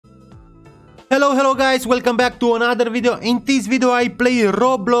Hello guys, welcome back to another video. In this video I play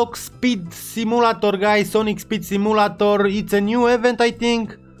Roblox Speed Simulator, guys, Sonic Speed Simulator. It's a new event, I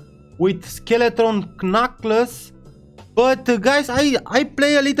think, with Skeleton Knuckles. But guys, I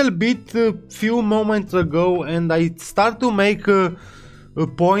play a little bit few moments ago and I start to make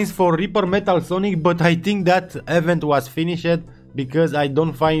points for Reaper Metal Sonic, but I think that event was finished because I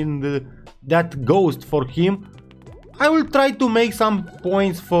don't find that ghost for him. I will try to make some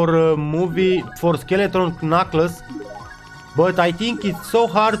points for movie for Skeleton Knuckles, but I think it's so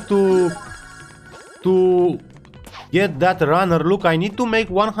hard to get that runner. Look, I need to make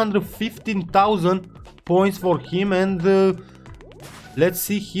 115,000 points for him, and let's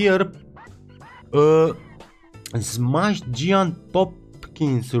see here. Smash giant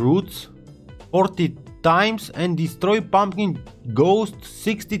pumpkins roots 40 times and destroy pumpkin ghost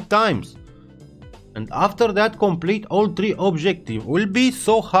 60 times. And after that, complete all 3 objectives. Will be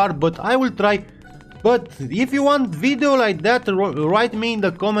so hard, but I will try. But if you want video like that, write me in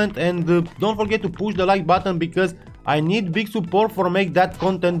the comment, and don't forget to push the like button, because I need big support for make that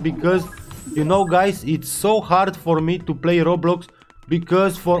content, because you know guys, it's so hard for me to play Roblox,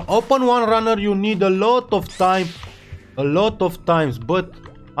 because for open one runner you need a lot of time, but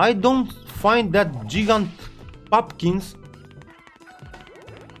I don't find that gigant pumpkins.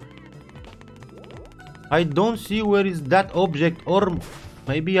 I don't see where is that object, or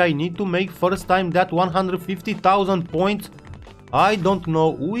maybe I need to make first time that 150,000 points. I don't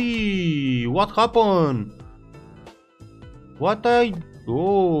know. Wee, what happened?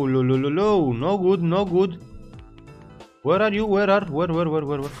 Oh, no, no good, no good. Where are you? Where?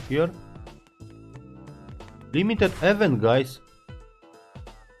 Here. Limited event, guys.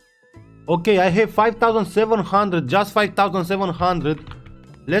 Okay, I have 5,700, just 5,700.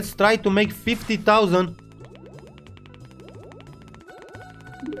 Let's try to make 50,000.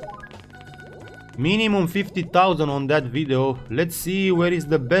 Minimum 50,000 on that video. Let's see where is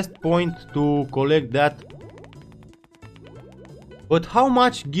the best point to collect that. But how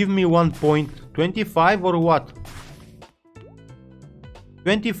much give me 1 point? 25 or what?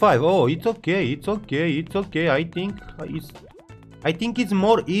 25. Oh, it's okay. It's okay. It's okay. I think it's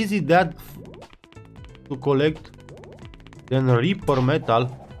more easy that to collect than Reaper Metal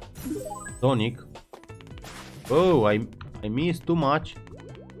Sonic. Oh, I missed too much.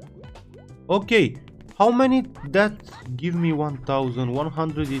 Okay, how many that give me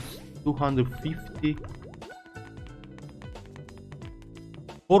 1,100 is 250.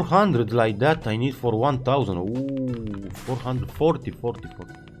 400 like that I need for 1,000. Ooh, 440.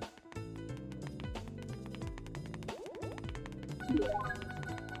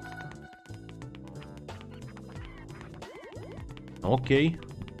 Okay,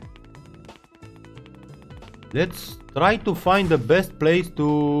 let's try to find the best place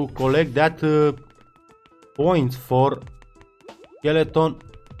to collect that points for Skeleton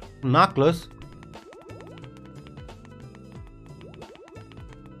Knuckles.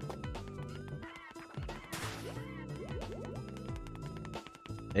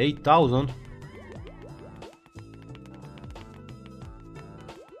 $8,000.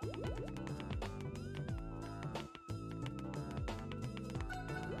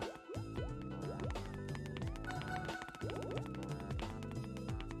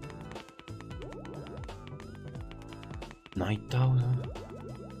 $9,000.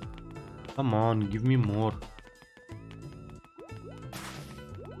 Come on, give me more.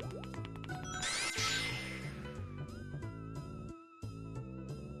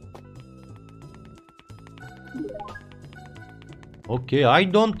 Okay, I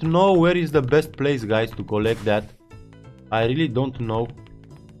don't know where is the best place, guys, to collect that. I really don't know.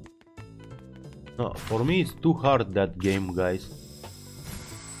 No, for me it's too hard, that game, guys.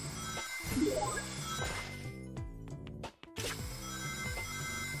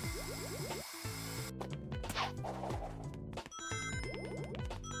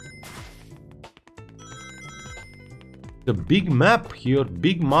 The big map here,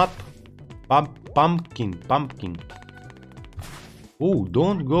 big map. Pumpkin. Oh,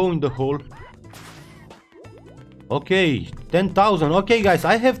 don't go in the hole. Okay, 10,000. Okay, guys,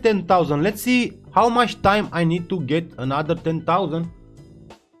 I have 10,000. Let's see how much time I need to get another 10,000.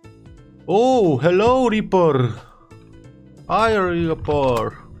 Oh, hello, Reaper. Hi,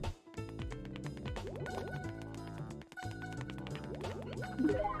 Reaper.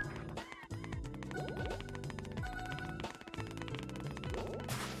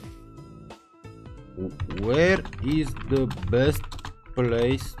 Where is the best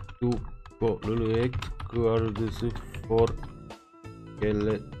place to collect cards for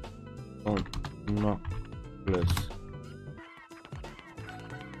Skeleton Knuckles?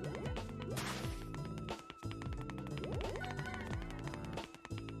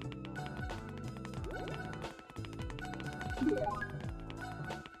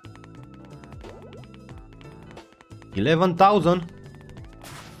 $11,000.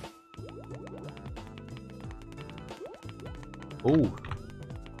 Oh.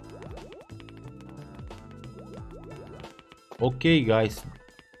 Okay, guys.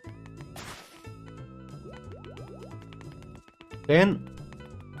 10.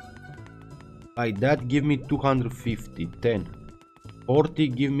 That give me 250. 10. 40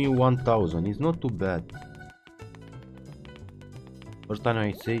 give me 1,000. It's not too bad. First time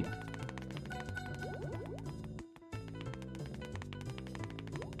I say.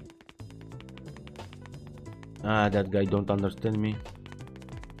 That guy don't understand me.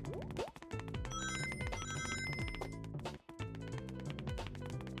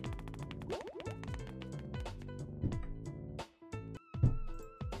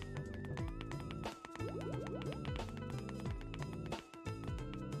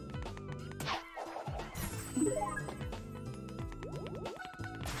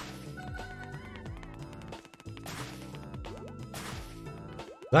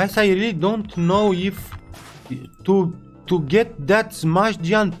 Guys, I really don't know if to get that smash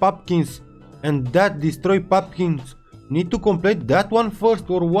giant pumpkins and that destroy pumpkins need to complete that one first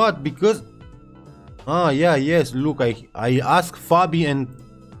or what, because yeah, yes, look, I asked Fabi and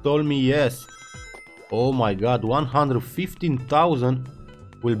told me yes. Oh my god, 115,000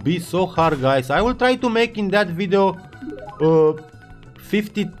 will be so hard, guys. I will try to make in that video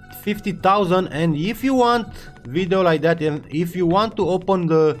 50,000, and if you want video like that, and if you want to open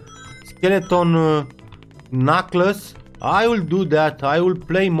the skeleton Knuckles, I will do that. I will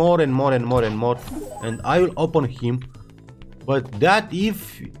play more and more and more and more, and I will open him. But that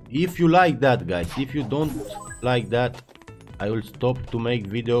if you like that, guys. If you don't like that, I will stop to make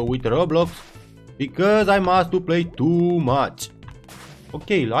video with Roblox, because I must to play too much.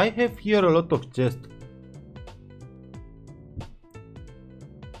 Okay, I have here a lot of chests.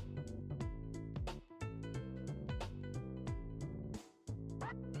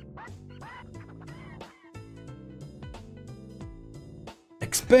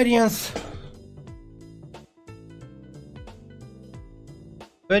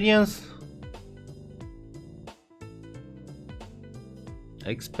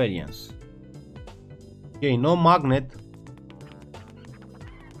 Experience. Okay, no magnet.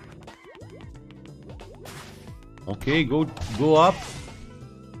 Okay, go up.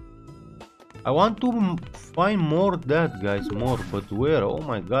 I want to find more that, guys, more, but where? Oh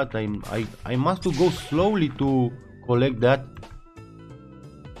my god, I must to go slowly to collect that.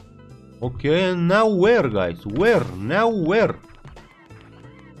 Okay, and now where, guys? Where? Now where?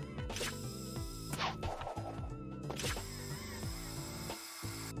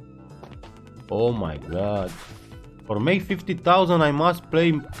 Oh my god. For make 50,000 I must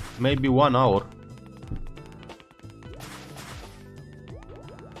play maybe 1 hour.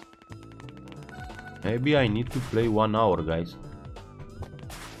 Maybe I need to play 1 hour, guys.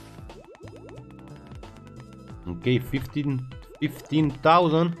 Okay,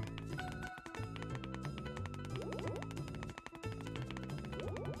 15,000.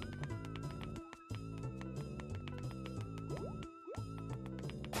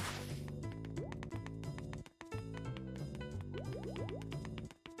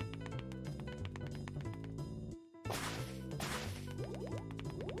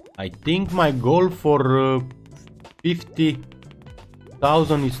 I think my goal for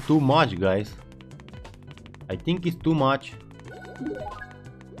 50,000 is too much, guys. I think it's too much.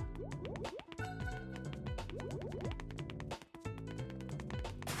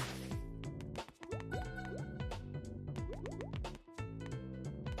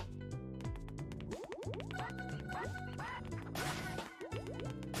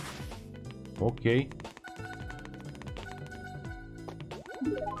 Okay.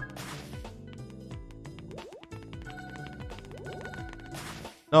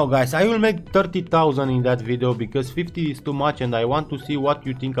 No, guys, I will make 30,000 in that video, because 50 is too much, and I want to see what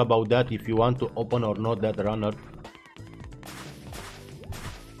you think about that, if you want to open or not that runner.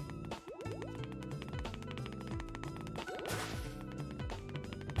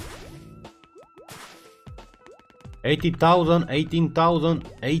 $80,000, 18,000,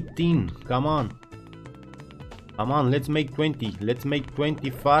 18. Come on. Come on, let's make 20. Let's make 20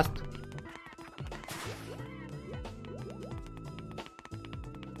 fast.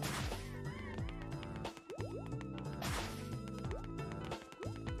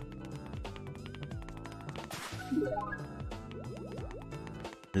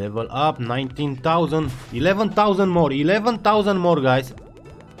 Level up, 19,000, 11,000 more, 11,000 more, guys.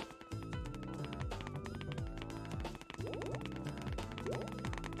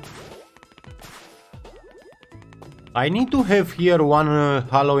 I need to have here one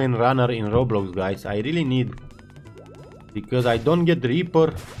Halloween runner in Roblox, guys. I really need. Because I don't get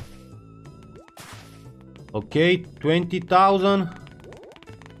Reaper. Okay, 20,000.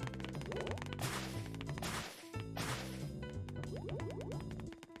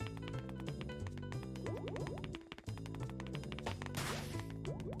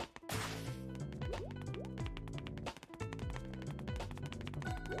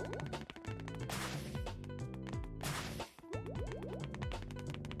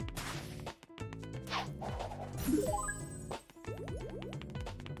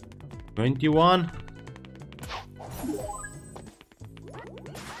 $21.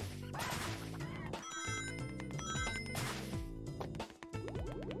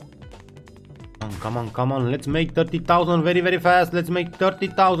 Come on, let's make 30,000 very fast. Let's make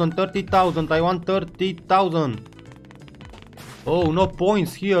 30,000, 30,000. I want 30,000. Oh, no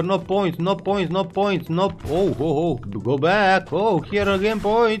points here, no points, no points, no points, no. Oh, go back. Oh, here again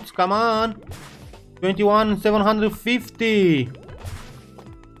points. Come on. 21,750.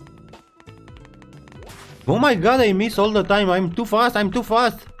 Oh my god, I miss all the time. I'm too fast, I'm too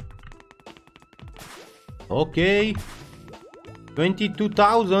fast. Okay.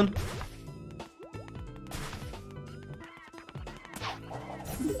 22,000.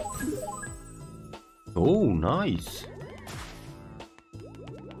 Oh, nice.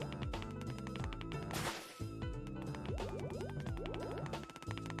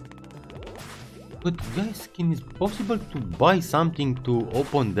 But guys, can it possible to buy something to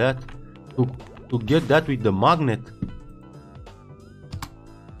open that? To get that with the magnet?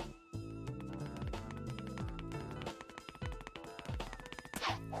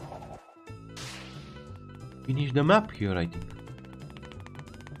 Finish the map here, I think.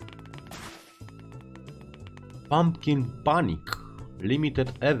 Pumpkin Panic.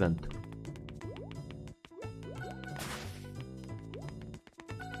 Limited event.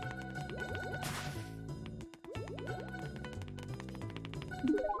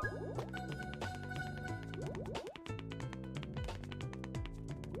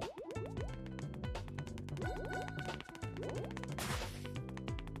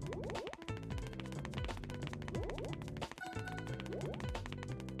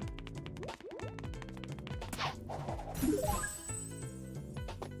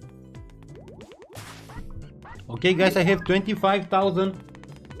 Okay guys, I have 25,000.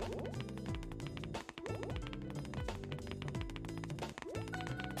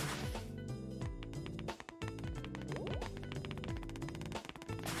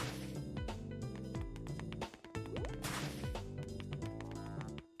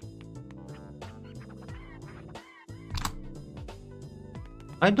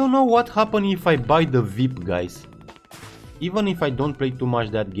 I don't know what happens if I buy the VIP, guys. Even if I don't play too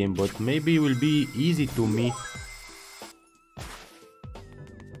much that game, but maybe it will be easy to me.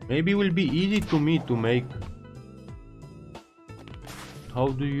 Maybe it will be easy to me to make. How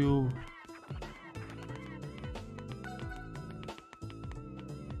do you...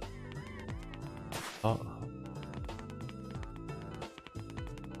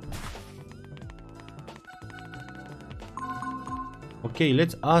 Okay,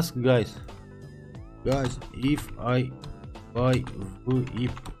 let's ask guys. Guys, if I buy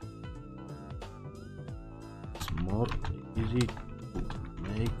VIP, it's more easy to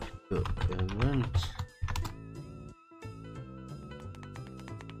make the event.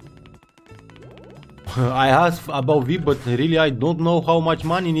 I asked about VIP, but really I don't know how much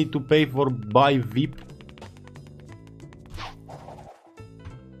money need to pay for buy VIP.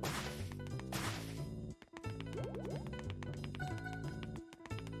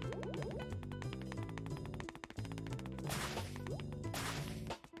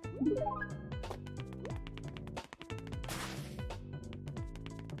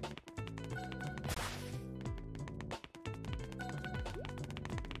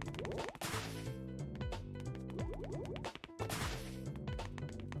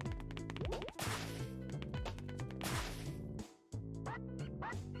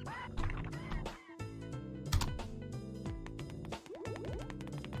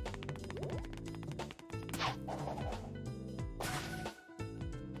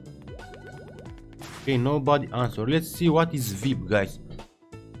 Okay, nobody answer. Let's see what is VIP, guys.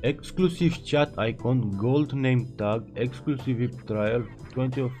 Exclusive chat icon, gold name tag, exclusive VIP trial,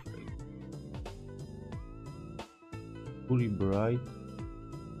 20 of fully bright.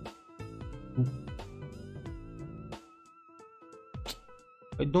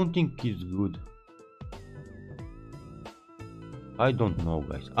 I don't think it's good. I don't know,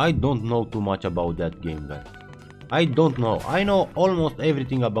 guys. I don't know too much about that game, guys. I don't know. I know almost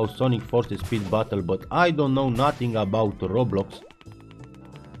everything about Sonic Forces Speed Battle, but I don't know nothing about Roblox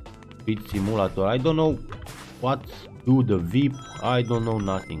Speed Simulator. I don't know what do the VIP. I don't know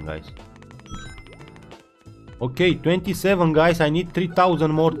nothing, guys. Okay, 27, guys. I need 3,000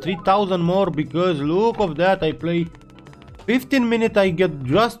 more. 3,000 more because look of that. I play 15 minutes. I get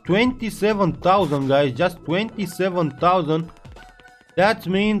just 27,000, guys. Just 27,000. That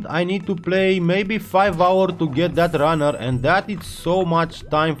means I need to play maybe 5 hours to get that runner, and that is so much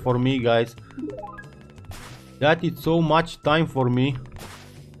time for me, guys. That is so much time for me.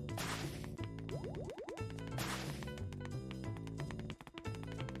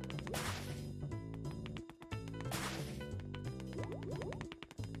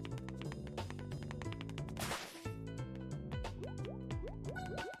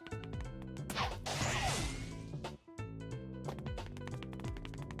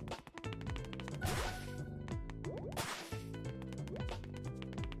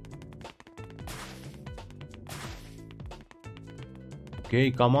 Okay,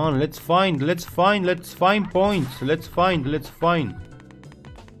 come on, let's find points. Let's find.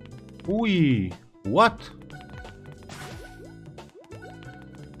 Ui, what?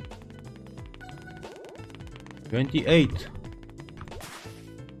 $28.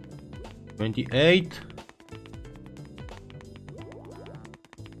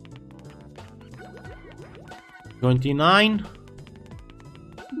 29.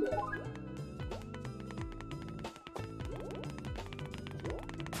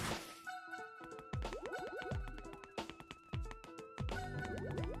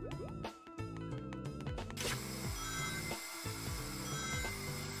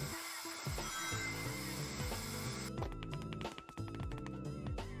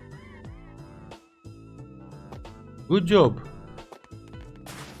 Good job.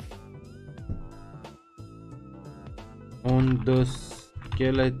 On the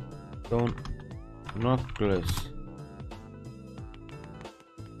skeleton Knuckles.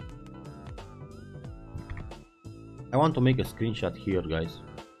 I want to make a screenshot here, guys.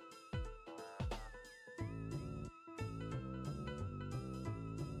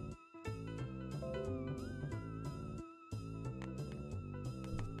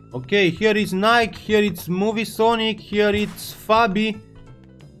 Okay, here is Nike, here it's Movie Sonic, here it's Fabi.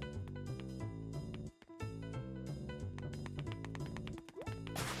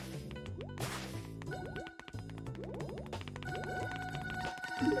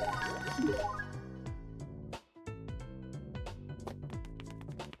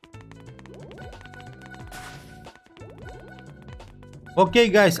 Okay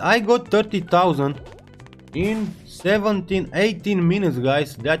guys, I got 30,000 in 17-18 minutes,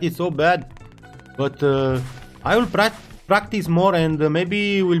 guys. That is so bad, but I will practice more, and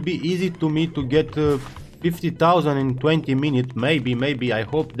maybe it will be easy to me to get 50,000 in 20 minutes. Maybe I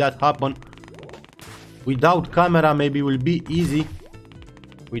hope that happen. Without camera maybe it will be easy,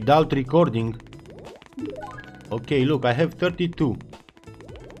 without recording. Okay, look, I have 32.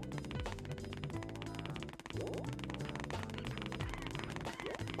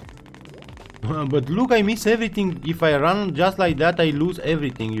 But look, I miss everything. If I run just like that, I lose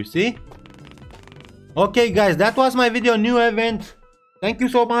everything, you see? Okay guys, that was my video, new event. Thank you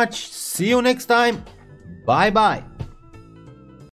so much. See you next time. Bye bye.